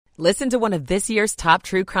Listen to one of this year's top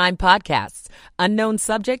true crime podcasts. Unknown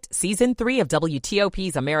Subject, Season 3 of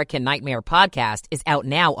WTOP's American Nightmare podcast is out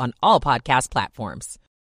now on all podcast platforms.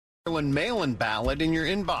 Mail-in ballot in your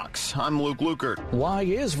inbox. I'm Luke Lukert. Why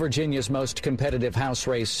is Virginia's most competitive House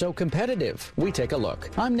race so competitive? We take a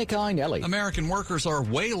look. I'm Nick Iannelli. American workers are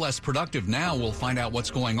way less productive now. We'll find out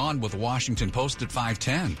what's going on with the Washington Post at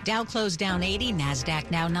 5:10. Dow closed down 80,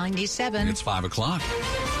 NASDAQ now 97. It's 5 o'clock.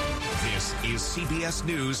 This is CBS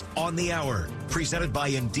News on the Hour, presented by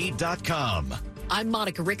Indeed.com. I'm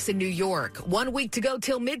Monica Ricks in New York. 1 week to go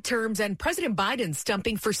till midterms, and President Biden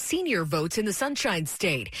stumping for senior votes in the Sunshine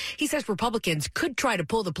State. He says Republicans could try to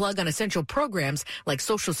pull the plug on essential programs like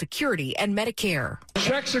Social Security and Medicare.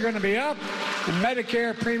 Checks are going to be up, and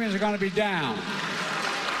Medicare premiums are going to be down.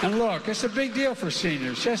 And look, it's a big deal for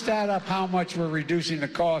seniors. Just add up how much we're reducing the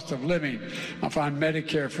cost of living on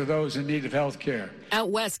Medicare for those in need of health care. Out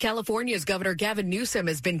west, California's Governor Gavin Newsom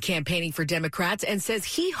has been campaigning for Democrats and says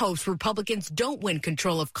he hopes Republicans don't win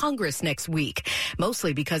control of Congress next week,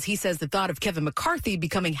 mostly because he says the thought of Kevin McCarthy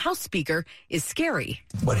becoming House Speaker is scary.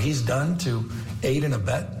 What he's done to aid and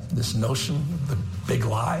abet this notion, the big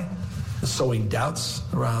lie, sowing doubts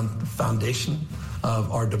around the foundation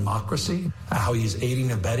of our democracy, how he's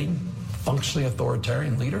aiding and abetting functionally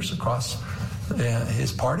authoritarian leaders across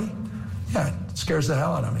his party. Yeah, it scares the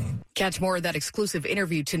hell out of me. Catch more of that exclusive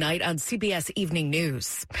interview tonight on CBS Evening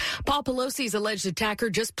News. Paul Pelosi's alleged attacker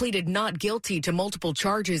just pleaded not guilty to multiple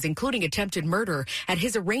charges, including attempted murder, at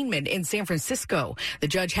his arraignment in San Francisco. The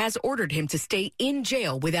judge has ordered him to stay in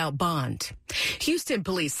jail without bond. Houston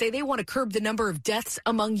police say they want to curb the number of deaths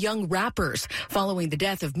among young rappers following the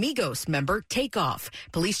death of Migos member Takeoff.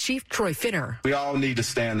 Police Chief Troy Finner. We all need to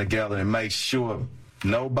stand together and make sure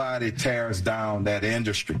nobody tears down that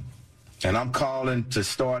industry. And I'm calling to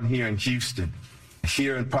start here in Houston,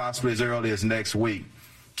 here and possibly as early as next week.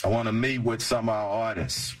 I want to meet with some of our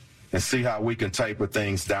artists and see how we can taper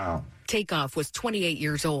things down. Takeoff was 28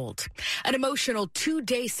 years old. An emotional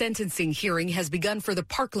 2-day sentencing hearing has begun for the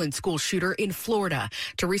Parkland school shooter in Florida.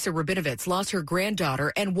 Teresa Rabinovitz lost her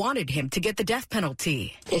granddaughter and wanted him to get the death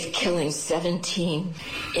penalty. If killing 17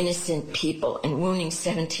 innocent people and wounding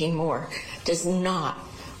 17 more does not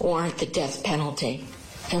warrant the death penalty,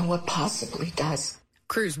 then what possibly does?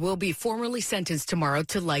 Cruz will be formally sentenced tomorrow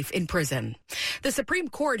to life in prison. The Supreme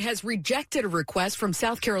Court has rejected a request from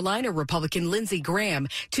South Carolina Republican Lindsey Graham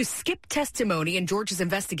to skip testimony in Georgia's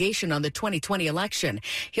investigation on the 2020 election.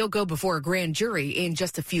 He'll go before a grand jury in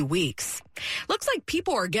just a few weeks. Looks like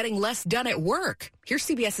people are getting less done at work. Here's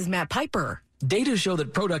CBS's Matt Piper. Data show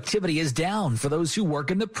that productivity is down for those who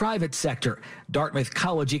work in the private sector. Dartmouth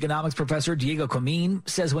College economics professor Diego Comín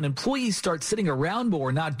says when employees start sitting around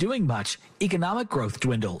more, not doing much, economic growth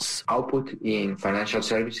dwindles. Output in financial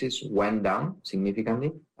services went down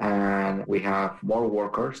significantly, and we have more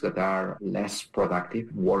workers that are less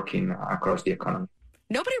productive working across the economy.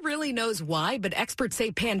 Nobody really knows why, but experts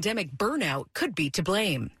say pandemic burnout could be to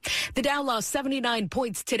blame. The Dow lost 79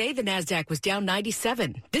 points today. The NASDAQ was down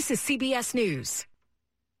 97. This is CBS News.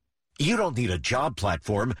 You don't need a job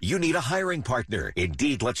platform. You need a hiring partner.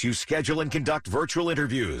 Indeed lets you schedule and conduct virtual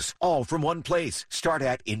interviews, all from one place. Start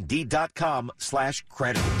at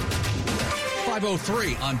Indeed.com/credit.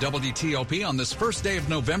 5:03 on WTOP on this first day of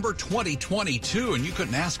November 2022, and you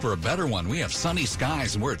couldn't ask for a better one. We have sunny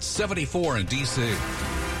skies, and we're at 74 in D.C.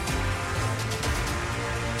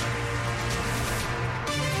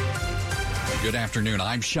 Good afternoon.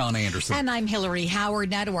 I'm Sean Anderson. And I'm Hillary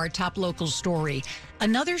Howard. Now to our top local story.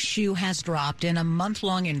 Another shoe has dropped in a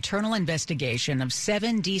month-long internal investigation of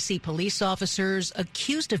 7 D.C. police officers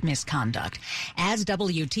accused of misconduct. As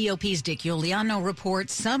WTOP's Dick Iuliano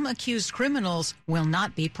reports, some accused criminals will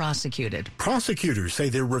not be prosecuted. Prosecutors say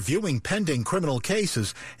they're reviewing pending criminal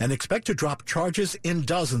cases and expect to drop charges in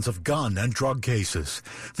dozens of gun and drug cases.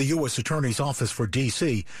 The U.S. Attorney's Office for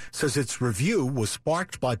D.C. says its review was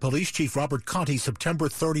sparked by Police Chief Robert Conte's September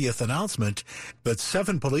 30th announcement that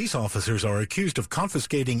 7 police officers are accused of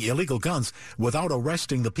confiscating illegal guns without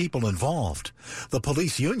arresting the people involved. The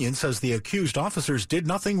police union says the accused officers did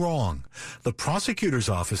nothing wrong. The prosecutor's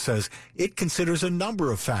office says it considers a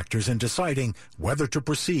number of factors in deciding whether to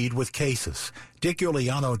proceed with cases. Dick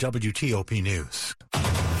Iuliano, WTOP News.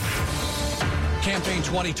 Campaign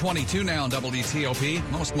 2022 now on WTOP.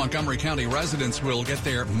 Most Montgomery County residents will get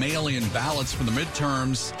their mail-in ballots for the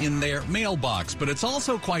midterms in their mailbox, but it's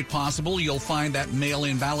also quite possible you'll find that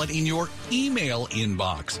mail-in ballot in your email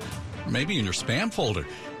inbox, or maybe in your spam folder.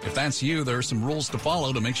 If that's you, there are some rules to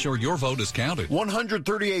follow to make sure your vote is counted.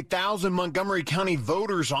 138,000 Montgomery County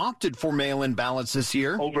voters opted for mail-in ballots this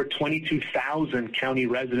year. Over 22,000 county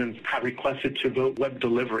residents have requested to vote web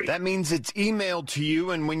delivery. That means it's emailed to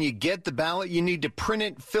you, and when you get the ballot, you need to print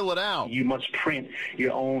it, fill it out. You must print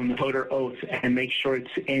your own voter oath and make sure it's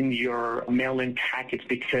in your mail-in packets,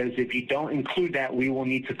 because if you don't include that, we will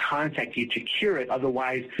need to contact you to cure it.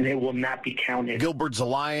 Otherwise, it will not be counted. Gilbert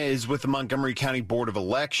Zelaya is with the Montgomery County Board of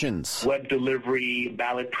Elections. Web delivery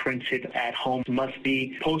ballot printed at home must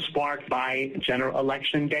be postmarked by general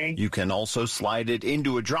election day. You can also slide it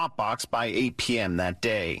into a drop box by 8 p.m. that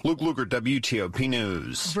day. Luke Luger, WTOP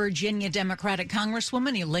News. Virginia Democratic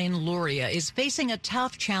Congresswoman Elaine Luria is facing a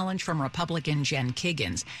tough challenge from Republican Jen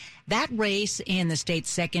Kiggins. That race in the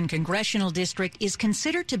state's 2nd congressional district is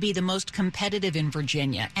considered to be the most competitive in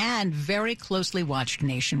Virginia and very closely watched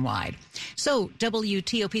nationwide. So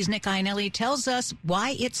WTOP's Nick Iannelli tells us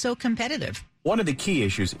why it's so competitive. One of the key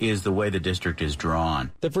issues is the way the district is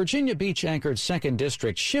drawn. The Virginia Beach-anchored 2nd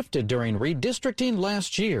District shifted during redistricting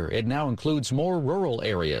last year. It now includes more rural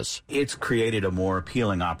areas. It's created a more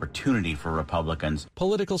appealing opportunity for Republicans.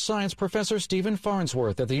 Political science professor Stephen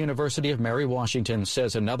Farnsworth at the University of Mary Washington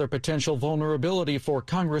says another potential vulnerability for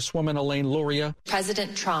Congresswoman Elaine Luria.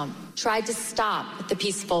 President Trump tried to stop the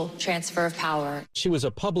peaceful transfer of power. She was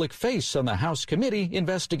a public face on the House committee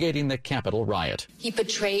investigating the Capitol riot. He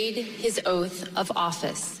betrayed his oath of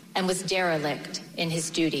office and was derelict in his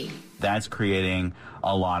duty. That's creating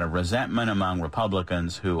a lot of resentment among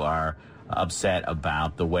Republicans who are upset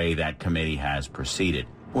about the way that committee has proceeded.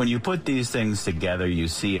 When you put these things together, you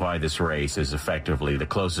see why this race is effectively the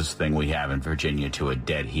closest thing we have in Virginia to a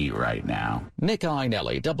dead heat right now. Nick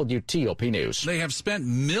Iannelli, WTOP News. They have spent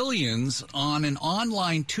millions on an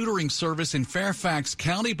online tutoring service in Fairfax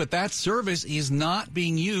County, but that service is not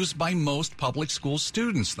being used by most public school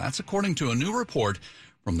students. That's according to a new report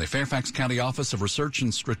from the Fairfax County Office of Research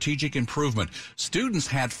and Strategic Improvement. Students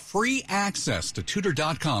had free access to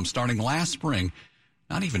Tutor.com starting last spring.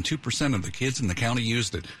 Not even 2% of the kids in the county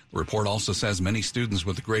used it. The report also says many students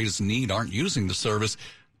with the greatest need aren't using the service.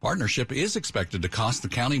 Partnership is expected to cost the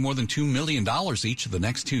county more than $2 million each of the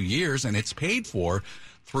next 2 years, and it's paid for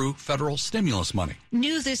through federal stimulus money.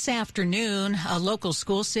 New this afternoon, a local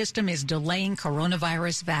school system is delaying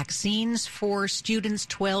coronavirus vaccines for students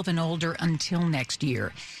 12 and older until next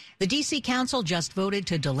year. The D.C. Council just voted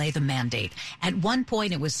to delay the mandate. At one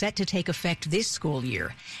point, it was set to take effect this school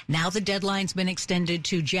year. Now the deadline's been extended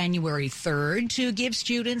to January 3rd to give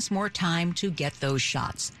students more time to get those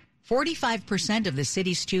shots. 45% of the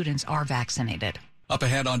city's students are vaccinated. Up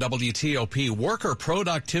ahead on WTOP, worker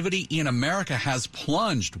productivity in America has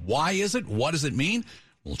plunged. Why is it? What does it mean?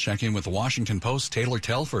 We'll check in with the Washington Post's Taylor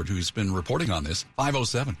Telford, who's been reporting on this.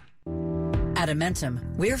 5:07. At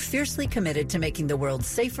Amentum, we're fiercely committed to making the world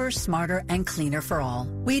safer, smarter, and cleaner for all.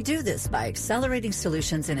 We do this by accelerating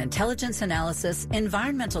solutions in intelligence analysis,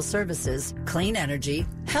 environmental services, clean energy,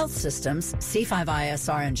 health systems,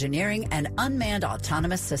 C5ISR engineering, and unmanned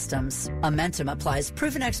autonomous systems. Amentum applies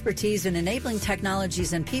proven expertise in enabling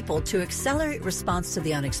technologies and people to accelerate response to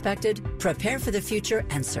the unexpected, prepare for the future,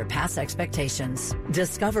 and surpass expectations.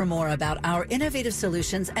 Discover more about our innovative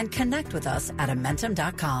solutions and connect with us at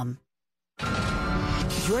Amentum.com.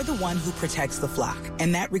 You're the one who protects the flock,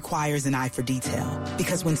 and that requires an eye for detail.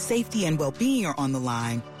 Because when safety and well-being are on the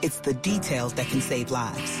line, it's the details that can save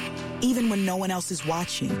lives. Even when no one else is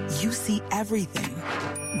watching, you see everything.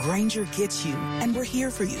 Grainger gets you, and we're here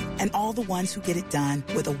for you, and all the ones who get it done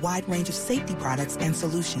with a wide range of safety products and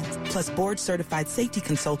solutions, plus board-certified safety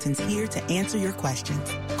consultants here to answer your questions.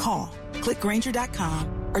 Call, click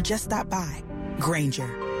Grainger.com, or just stop by. Grainger,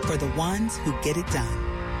 for the ones who get it done.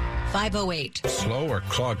 508. Slow or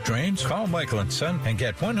clogged drains? Call Michael & Son and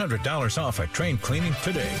get $100 off a drain cleaning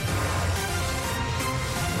today.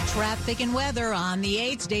 Traffic and weather on the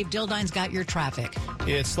 8s. Dave Dildine's got your traffic.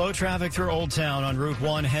 It's slow traffic through Old Town on Route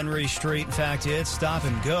 1 Henry Street. In fact, it's stop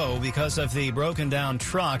and go because of the broken down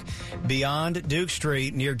truck beyond Duke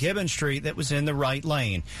Street near Gibbon Street that was in the right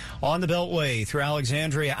lane. On the Beltway through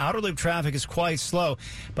Alexandria, outer loop traffic is quite slow,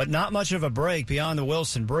 but not much of a break beyond the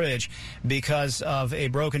Wilson Bridge because of a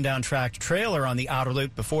broken down tracked trailer on the outer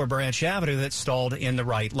loop before Branch Avenue that stalled in the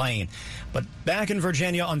right lane. But back in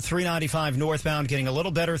Virginia on 395 northbound, getting a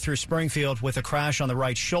little better through Springfield with a crash on the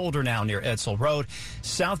right shoulder now near Edsel Road.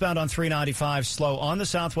 Southbound on 395, slow on the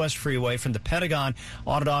Southwest Freeway from the Pentagon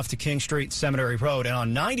on and off to King Street, Seminary Road. And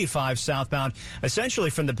on 95 southbound, essentially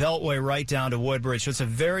from the Beltway right down to Woodbridge. So it's a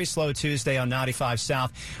very slow Tuesday on 95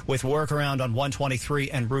 South with workaround on 123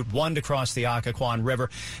 and Route 1 to cross the Occoquan River.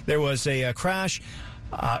 There was a crash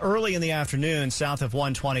early in the afternoon south of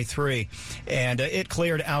 123, and it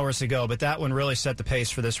cleared hours ago, but that one really set the pace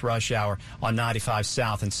for this rush hour on 95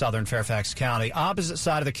 South in southern Fairfax County. Opposite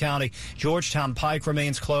side of the county, Georgetown Pike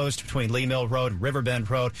remains closed between Lee Mill Road and Riverbend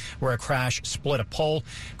Road, where a crash split a pole.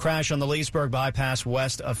 Crash on the Leesburg bypass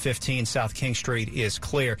west of 15 South King Street is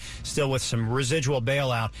clear, still with some residual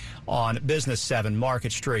bailout on Business 7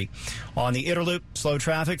 Market Street. On the Inner Loop, slow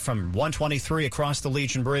traffic from 123 across the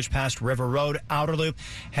Legion Bridge past River Road. Outer Loop,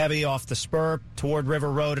 heavy off the spur toward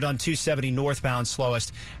River Road, and on 270 northbound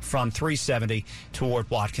slowest from 370 toward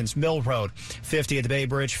Watkins Mill Road. 50 at the Bay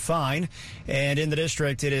Bridge, fine. And in the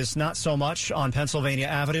district, it is not so much on Pennsylvania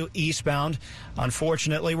Avenue eastbound.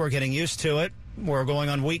 Unfortunately, we're getting used to it. We're going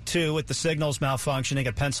on week 2 with the signals malfunctioning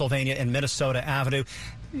at Pennsylvania and Minnesota Avenue.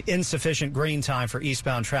 Insufficient green time for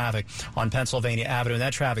eastbound traffic on Pennsylvania Avenue, and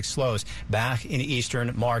that traffic slows back in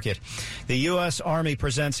Eastern Market. The U.S. Army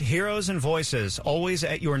presents Heroes and Voices, always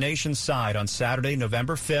at your nation's side, on Saturday,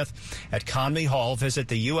 November 5th at Conmee Hall. Visit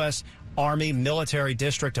the U.S. Army Military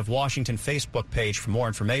District of Washington Facebook page for more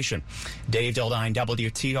information. Dave Dildine,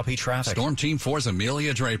 WTOP Traffic. Storm Team 4's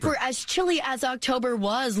Amelia Draper. For as chilly as October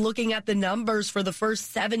was, looking at the numbers for the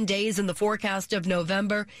first 7 days in the forecast of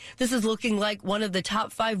November, this is looking like one of the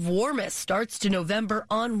top 5 warmest starts to November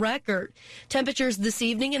on record. Temperatures this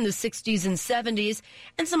evening in the 60s and 70s,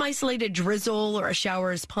 and some isolated drizzle or a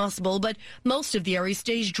shower is possible, but most of the area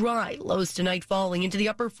stays dry. Lows tonight falling into the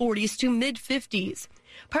upper 40s to mid-50s.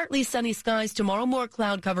 Partly sunny skies tomorrow, more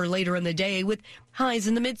cloud cover later in the day with highs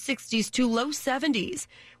in the mid-60s to low 70s.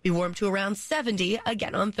 We warm to around 70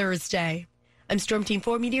 again on Thursday. I'm Storm Team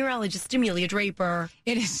 4 meteorologist Amelia Draper.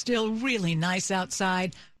 It is still really nice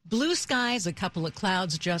outside. Blue skies, a couple of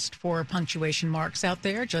clouds just for punctuation marks out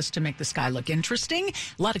there, just to make the sky look interesting.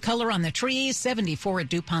 A lot of color on the trees. 74 at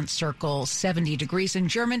DuPont Circle, 70 degrees in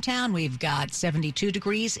Germantown. We've got 72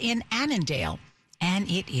 degrees in Annandale. And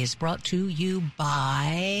it is brought to you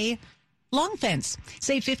by Long Fence.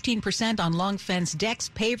 Save 15% on Long Fence decks,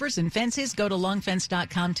 pavers, and fences. Go to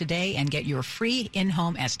longfence.com today and get your free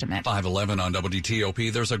in-home estimate. 511 on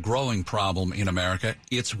WTOP. There's a growing problem in America.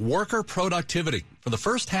 It's worker productivity. For the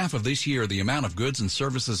first half of this year, the amount of goods and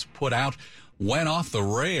services put out went off the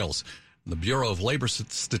rails. The Bureau of Labor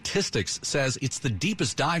Statistics says it's the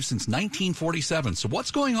deepest dive since 1947. So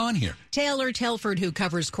what's going on here? Taylor Telford, who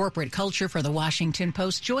covers corporate culture for the Washington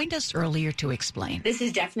Post, joined us earlier to explain. This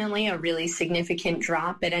is definitely a really significant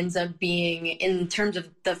drop. It ends up being, in terms of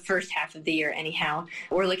the first half of the year anyhow,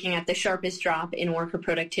 we're looking at the sharpest drop in worker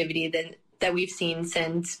productivity that we've seen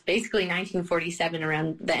since basically 1947,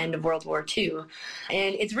 around the end of World War II.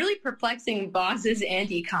 And it's really perplexing bosses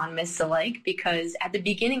and economists alike, because at the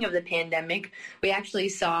beginning of the pandemic, we actually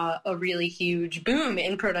saw a really huge boom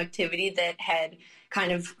in productivity that had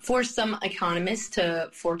kind of forced some economists to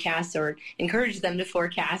forecast, or encourage them to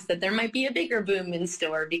forecast, that there might be a bigger boom in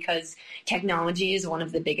store, because technology is one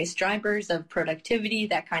of the biggest drivers of productivity,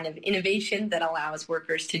 that kind of innovation that allows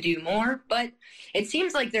workers to do more. But it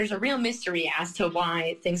seems like there's a real mystery as to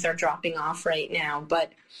why things are dropping off right now.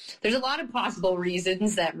 But there's a lot of possible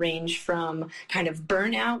reasons that range from kind of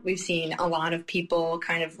burnout. We've seen a lot of people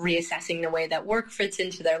kind of reassessing the way that work fits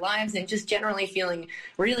into their lives, and just generally feeling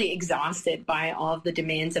really exhausted by all of the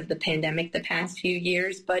demands of the pandemic the past few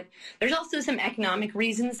years. But there's also some economic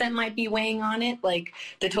reasons that might be weighing on it, like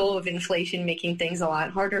the toll of inflation making things a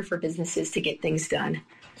lot harder for businesses to get things done.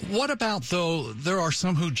 What about, though, there are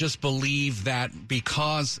some who just believe that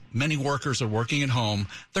because many workers are working at home,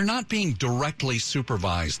 they're not being directly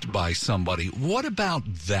supervised by somebody. What about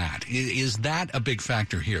that? Is that a big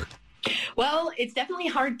factor here? Well, it's definitely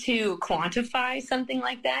hard to quantify something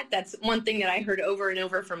like that. That's one thing that I heard over and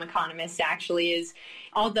over from economists, actually, is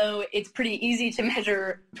although it's pretty easy to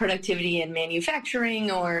measure productivity in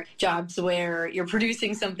manufacturing or jobs where you're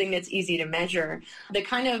producing something that's easy to measure, the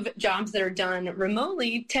kind of jobs that are done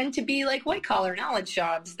remotely tend to be like white-collar knowledge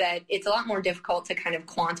jobs that it's a lot more difficult to kind of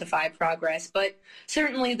quantify progress. But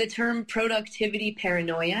certainly the term productivity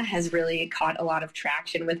paranoia has really caught a lot of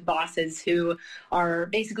traction with bosses who are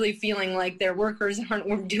basically feeling like their workers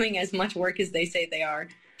aren't doing as much work as they say they are.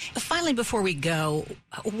 Finally, before we go,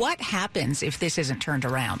 what happens if this isn't turned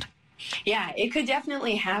around? Yeah, it could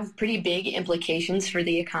definitely have pretty big implications for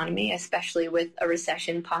the economy, especially with a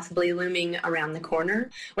recession possibly looming around the corner.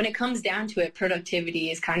 When it comes down to it, productivity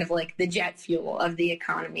is kind of like the jet fuel of the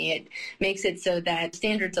economy. It makes it so that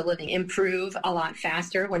standards of living improve a lot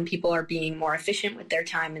faster when people are being more efficient with their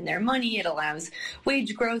time and their money. It allows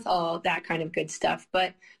wage growth, all that kind of good stuff.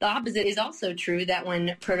 But the opposite is also true, that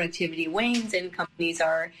when productivity wanes and companies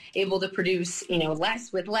are able to produce,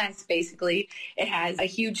 less with less, basically, it has a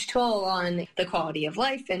huge toll toll on the quality of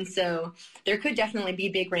life. And so there could definitely be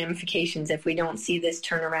big ramifications if we don't see this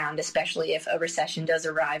turnaround, especially if a recession does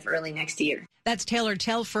arrive early next year. That's Taylor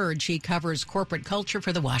Telford. She covers corporate culture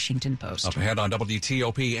for the Washington Post. Up ahead on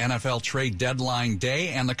WTOP, NFL trade deadline day,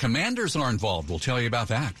 and the Commanders are involved. We'll tell you about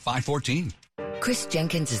that. 5:14. Chris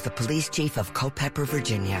Jenkins is the police chief of Culpeper,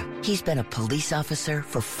 Virginia. He's been a police officer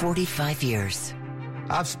for 45 years.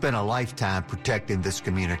 I've spent a lifetime protecting this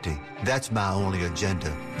community. That's my only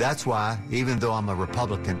agenda. That's why, even though I'm a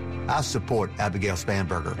Republican, I support Abigail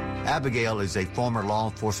Spanberger. Abigail is a former law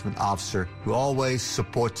enforcement officer who always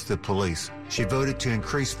supports the police. She voted to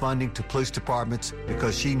increase funding to police departments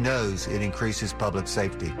because she knows it increases public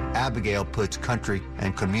safety. Abigail puts country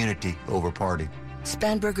and community over party.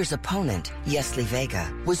 Spanberger's opponent, Yesli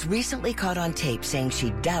Vega, was recently caught on tape saying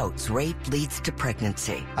she doubts rape leads to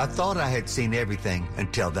pregnancy. I thought I had seen everything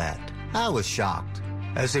until that. I was shocked.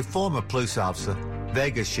 As a former police officer,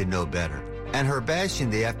 Vega should know better. And her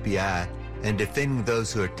bashing the FBI and defending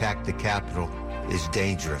those who attacked the Capitol is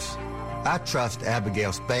dangerous. I trust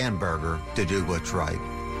Abigail Spanberger to do what's right.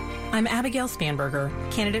 I'm Abigail Spanberger,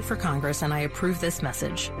 candidate for Congress, and I approve this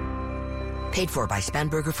message. Paid for by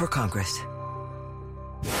Spanberger for Congress.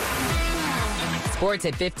 Sports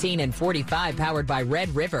at 15 and 45, powered by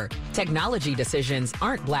Red River. Technology decisions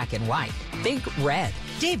aren't black and white. Think red.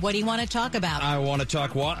 Dave, what do you want to talk about? I want to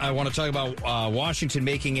talk about Washington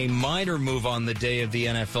making a minor move on the day of the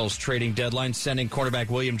NFL's trading deadline, sending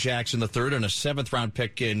quarterback William Jackson III and a 7th-round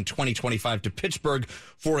pick in 2025 to Pittsburgh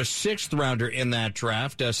for a 6th-rounder in that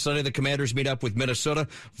draft. Sunday, the Commanders meet up with Minnesota.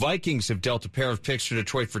 Vikings have dealt a pair of picks to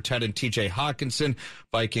Detroit for tight end T.J. Hawkinson.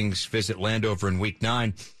 Vikings visit Landover in Week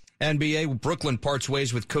 9. NBA, Brooklyn parts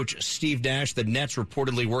ways with coach Steve Nash. The Nets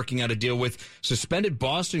reportedly working out a deal with suspended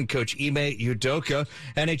Boston coach Ime Udoka.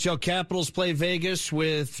 NHL Capitals play Vegas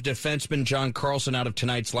with defenseman John Carlson out of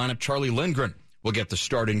tonight's lineup. Charlie Lindgren will get the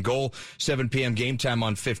start in goal. 7 p.m. game time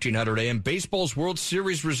on 1500 a.m. Baseball's World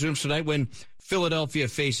Series resumes tonight when Philadelphia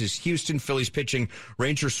faces Houston. Phillies pitching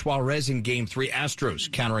Ranger Suarez in Game 3.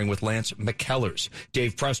 Astros countering with Lance McCullers.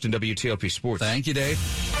 Dave Preston, WTOP Sports. Thank you, Dave.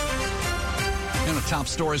 And the top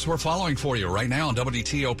stories we're following for you right now on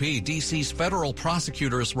WTOP. D.C.'s federal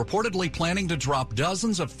prosecutors reportedly planning to drop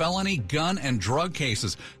dozens of felony gun and drug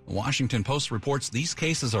cases. The Washington Post reports these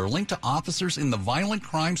cases are linked to officers in the violent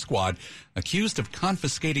crime squad accused of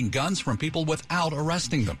confiscating guns from people without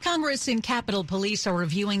arresting them. Congress and Capitol Police are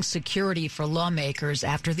reviewing security for lawmakers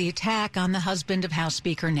after the attack on the husband of House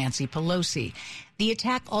Speaker Nancy Pelosi. The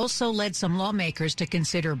attack also led some lawmakers to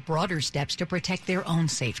consider broader steps to protect their own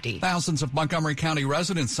safety. Thousands of Montgomery County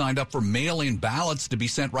residents signed up for mail-in ballots to be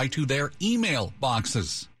sent right to their email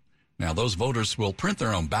boxes. Now, those voters will print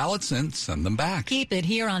their own ballots and send them back. Keep it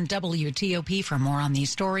here on WTOP for more on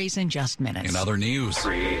these stories in just minutes. In other news.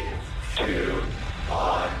 3, 2,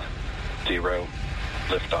 1, 0,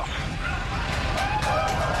 liftoff.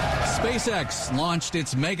 SpaceX launched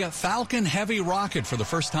its Mega Falcon Heavy rocket for the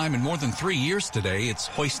first time in more than 3 years today. It's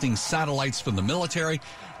hoisting satellites from the military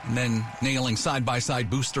and then nailing side-by-side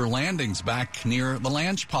booster landings back near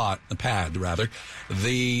the pad.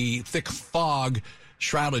 The thick fog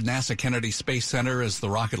shrouded NASA Kennedy Space Center as the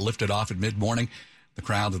rocket lifted off at mid-morning. The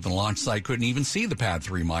crowd at the launch site couldn't even see the pad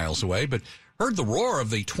 3 miles away, but heard the roar of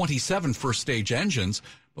the 27 first-stage engines.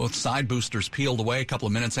 Both side boosters peeled away a couple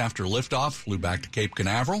of minutes after liftoff, flew back to Cape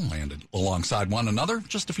Canaveral, landed alongside one another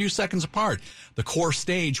just a few seconds apart. The core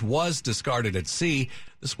stage was discarded at sea.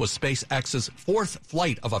 This was SpaceX's 4th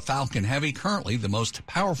flight of a Falcon Heavy, currently the most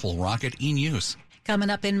powerful rocket in use. Coming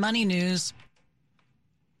up in Money News.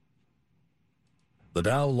 The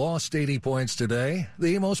Dow lost 80 points today.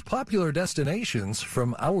 The most popular destinations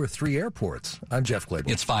from our 3 airports. I'm Jeff Clayborne.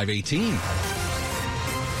 It's 5:18.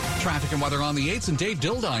 Traffic and weather on the 8s, and Dave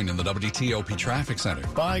Dildine in the WTOP Traffic Center.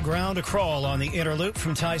 By ground to crawl on the inner loop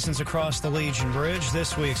from Tyson's across the Legion Bridge.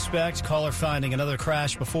 This we expect. Caller finding another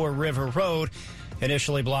crash before River Road,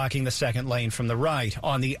 initially blocking the 2nd lane from the right.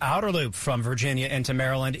 On the outer loop from Virginia into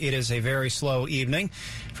Maryland, it is a very slow evening.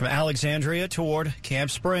 From Alexandria toward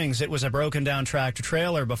Camp Springs, it was a broken down tractor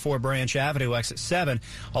trailer before Branch Avenue, exit 7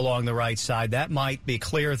 along the right side. That might be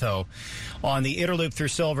clear, though. On the inner loop through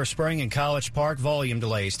Silver Spring and College Park, volume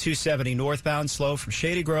delays. 270 northbound, slow from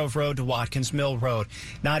Shady Grove Road to Watkins Mill Road.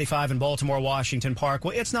 95 in Baltimore, Washington Park.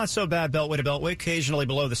 Well, it's not so bad beltway to beltway, occasionally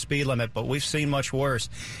below the speed limit, but we've seen much worse.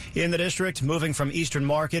 In the district, moving from Eastern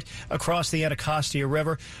Market across the Anacostia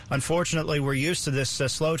River. Unfortunately, we're used to this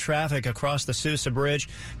slow traffic across the Sousa Bridge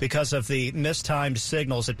because of the mistimed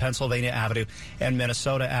signals at Pennsylvania Avenue and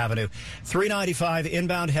Minnesota Avenue. 395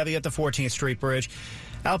 inbound heavy at the 14th Street Bridge.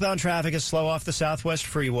 Outbound traffic is slow off the Southwest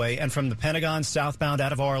Freeway and from the Pentagon southbound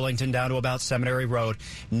out of Arlington down to about Seminary Road.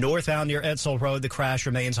 Northbound near Edsall Road, the crash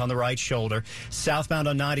remains on the right shoulder. Southbound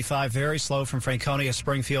on 95, very slow from Franconia,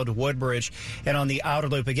 Springfield to Woodbridge. And on the outer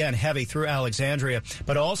loop, again, heavy through Alexandria,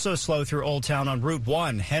 but also slow through Old Town on Route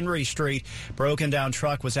 1. Henry Street, broken down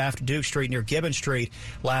truck was after Duke Street near Gibbon Street,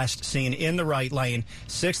 last seen in the right lane.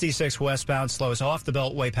 66 westbound slows off the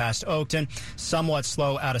Beltway past Oakton, somewhat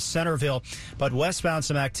slow out of Centerville, but westbound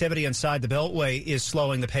some activity inside the Beltway is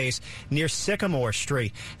slowing the pace near Sycamore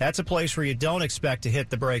Street. That's a place where you don't expect to hit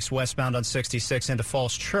the brakes westbound on 66 into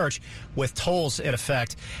Falls Church with tolls in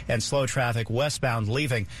effect and slow traffic westbound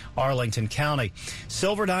leaving Arlington County.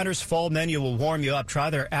 Silver Diner's fall menu will warm you up. Try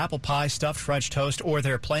their apple pie, stuffed French toast, or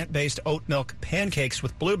their plant-based oat milk pancakes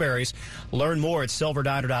with blueberries. Learn more at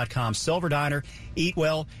silverdiner.com. Silver Diner, eat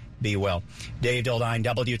well, be well. Dave Dildine,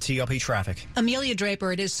 WTOP Traffic. Amelia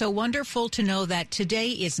Draper, it is so wonderful to know that today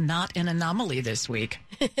is not an anomaly this week.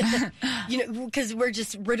 Because we're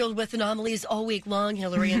just riddled with anomalies all week long,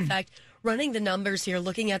 Hillary. In fact, running the numbers here,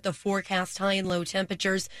 looking at the forecast high and low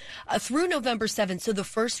temperatures through November 7th, so the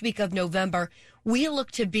first week of November, we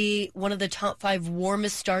look to be one of the top 5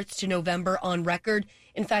 warmest starts to November on record.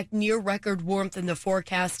 In fact, near record warmth in the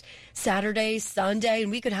forecast Saturday, Sunday,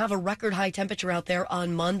 and we could have a record high temperature out there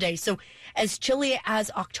on Monday. So as chilly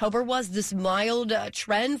as October was, this mild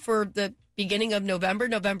trend for the beginning of November,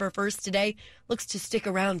 November 1st today, looks to stick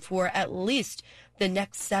around for at least the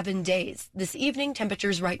next 7 days. This evening,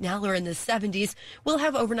 temperatures right now are in the 70s. We'll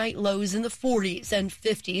have overnight lows in the 40s and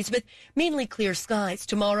 50s with mainly clear skies.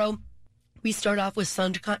 Tomorrow, we start off with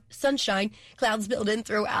sunshine. Clouds build in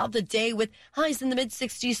throughout the day with highs in the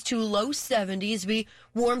mid-60s to low 70s. We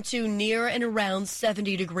warm to near and around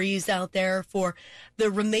 70 degrees out there for the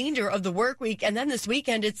remainder of the work week. And then this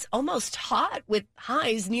weekend, it's almost hot with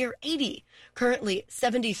highs near 80. Currently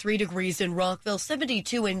 73 degrees in Rockville,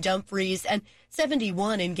 72 in Dumfries, and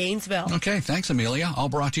 71 in Gainesville. Okay, thanks, Amelia. All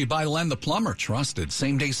brought to you by Len the Plumber. Trusted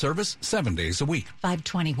same-day service, 7 days a week.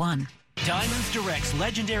 521. Diamonds Direct's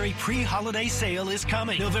legendary pre-holiday sale is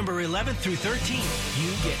coming November 11th through 13th.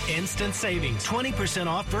 You get instant savings, 20%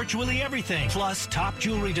 off virtually everything. Plus, top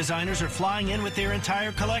jewelry designers are flying in with their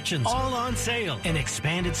entire collections, all on sale. An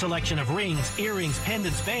expanded selection of rings, earrings,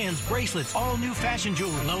 pendants, bands, bracelets, all new fashion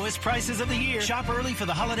jewelry. Lowest prices of the year. Shop early for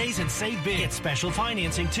the holidays and save big. Get special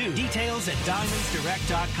financing too. Details at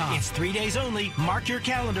diamondsdirect.com. It's 3 days only. Mark your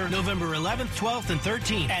calendar, November 11th, 12th, and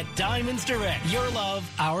 13th at Diamonds Direct. Your love,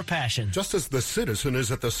 our passion. Just as the citizen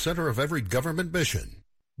is at the center of every government mission,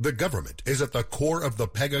 the government is at the core of the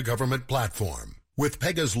Pega government platform. With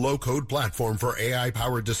Pega's low-code platform for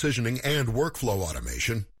AI-powered decisioning and workflow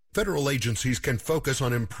automation, federal agencies can focus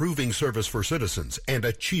on improving service for citizens and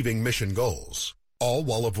achieving mission goals, all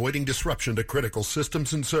while avoiding disruption to critical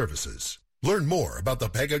systems and services. Learn more about the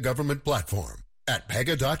Pega government platform at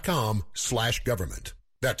pega.com/government.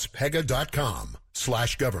 That's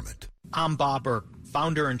pega.com/government. I'm Bob Burke,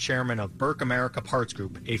 founder and chairman of Burke America Parts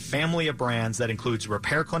Group, a family of brands that includes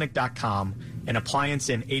RepairClinic.com, an appliance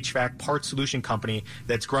and HVAC parts solution company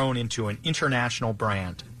that's grown into an international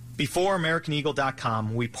brand. Before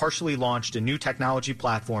AmericanEagle.com, we partially launched a new technology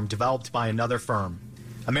platform developed by another firm.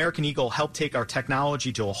 American Eagle helped take our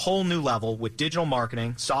technology to a whole new level with digital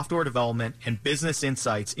marketing, software development, and business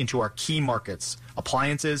insights into our key markets,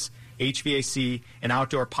 appliances, HVAC, and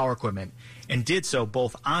outdoor power equipment, and did so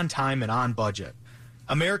both on time and on budget.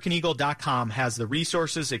 AmericanEagle.com has the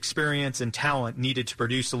resources, experience, and talent needed to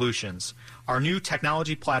produce solutions. Our new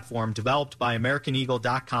technology platform, developed by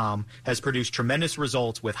AmericanEagle.com, has produced tremendous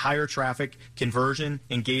results with higher traffic, conversion,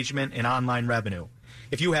 engagement, and online revenue.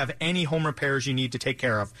 If you have any home repairs you need to take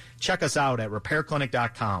care of, check us out at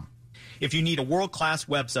RepairClinic.com. If you need a world-class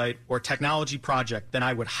website or technology project, then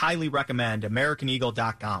I would highly recommend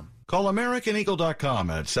AmericanEagle.com. Call AmericanEagle.com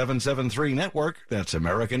at 773-NETWORK. That's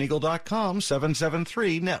AmericanEagle.com,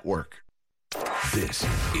 773-NETWORK. This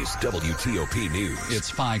is WTOP News.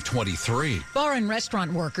 It's 5:23. Bar and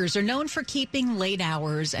restaurant workers are known for keeping late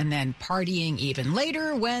hours and then partying even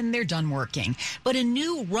later when they're done working. But a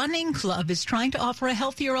new running club is trying to offer a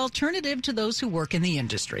healthier alternative to those who work in the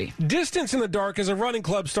industry. Distance in the Dark is a running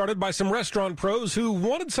club started by some restaurant pros who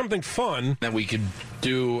wanted something fun that we could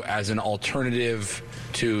do as an alternative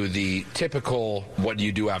to the typical what do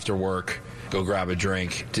you do after work go grab a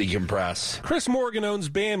drink, decompress. Chris Morgan owns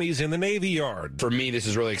Bammy's in the Navy Yard. For me, this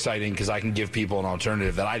is really exciting because I can give people an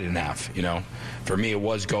alternative that I didn't have, you know. For me, it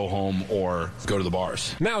was go home or go to the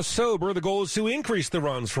bars. Now sober, the goal is to increase the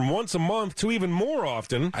runs from once a month to even more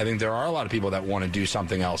often. I think there are a lot of people that want to do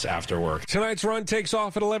something else after work. Tonight's run takes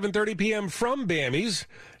off at 11:30 p.m. from Bammy's.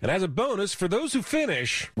 And as a bonus, for those who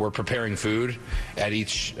finish, we're preparing food at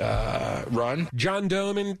each run. John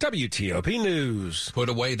Doman, WTOP News. Put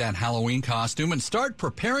away that Halloween costume and start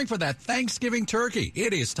preparing for that Thanksgiving turkey.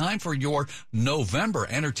 It is time for your November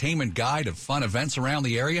entertainment guide of fun events around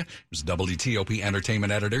the area. Here's WTOP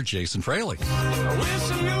entertainment editor Jason Fraley. I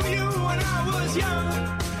wish I knew you when I was young.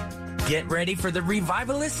 Get ready for the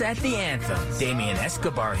Revivalists at the Anthem. Damien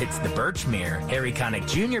Escobar hits the Birchmere. Harry Connick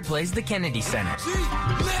Jr. plays the Kennedy Center.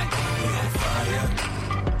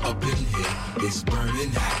 Up in here, it's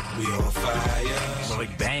burning hot, we on fire.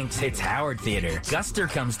 Lloyd Banks hits Howard Theater. Guster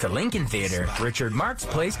comes to Lincoln Theater. Richard Marx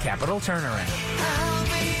plays Capitol Turnaround.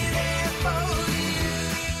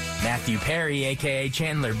 Matthew Perry, a.k.a.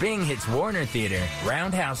 Chandler Bing, hits Warner Theater.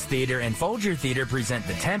 Roundhouse Theater and Folger Theater present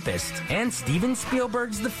The Tempest. And Steven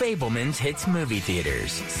Spielberg's The Fabelmans hits movie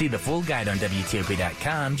theaters. See the full guide on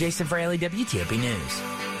WTOP.com. Jason Fraley, WTOP News.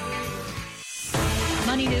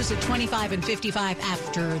 Money News at 25 and 55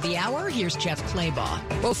 after the hour. Here's Jeff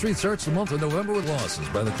Claybaugh. Wall Street starts the month of November with losses.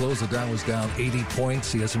 By the close, the Dow was down 80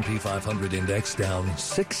 points. The S&P 500 index down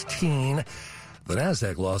 16. The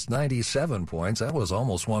Nasdaq lost 97 points. That was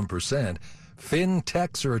almost 1%.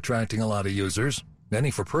 Fintechs are attracting a lot of users. Many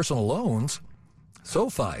for personal loans.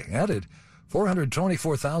 SoFi added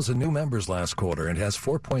 424,000 new members last quarter and has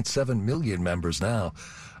 4.7 million members now.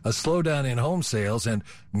 A slowdown in home sales and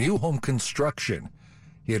new home construction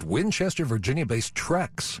hit Winchester, Virginia-based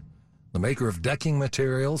Trex, the maker of decking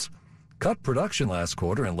materials, cut production last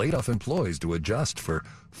quarter and laid off employees to adjust for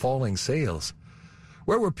falling sales.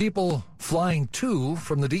 Where were people flying to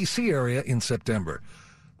from the D.C. area in September?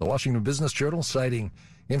 The Washington Business Journal, citing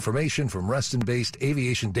information from Reston-based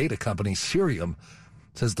aviation data company Cirium,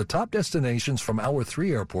 says the top destinations from our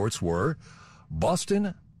 3 airports were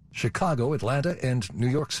Boston, Chicago, Atlanta, and New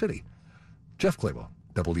York City. Jeff Claybaugh,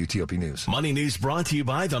 WTOP News. Money News brought to you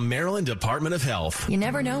by the Maryland Department of Health. You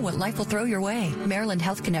never know what life will throw your way. Maryland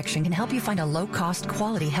Health Connection can help you find a low-cost,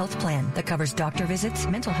 quality health plan that covers doctor visits,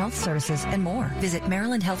 mental health services, and more. Visit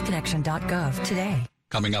marylandhealthconnection.gov today.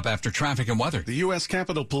 Coming up after traffic and weather. The U.S.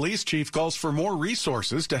 Capitol Police Chief calls for more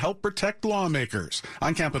resources to help protect lawmakers.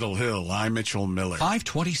 On Capitol Hill, I'm Mitchell Miller.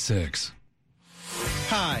 526.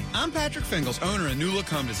 Hi, I'm Patrick Fingles, owner of New Look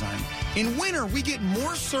Home Design. In winter, we get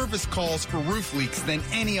more service calls for roof leaks than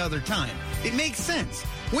any other time. It makes sense.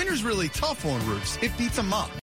 Winter's really tough on roofs. It beats them up.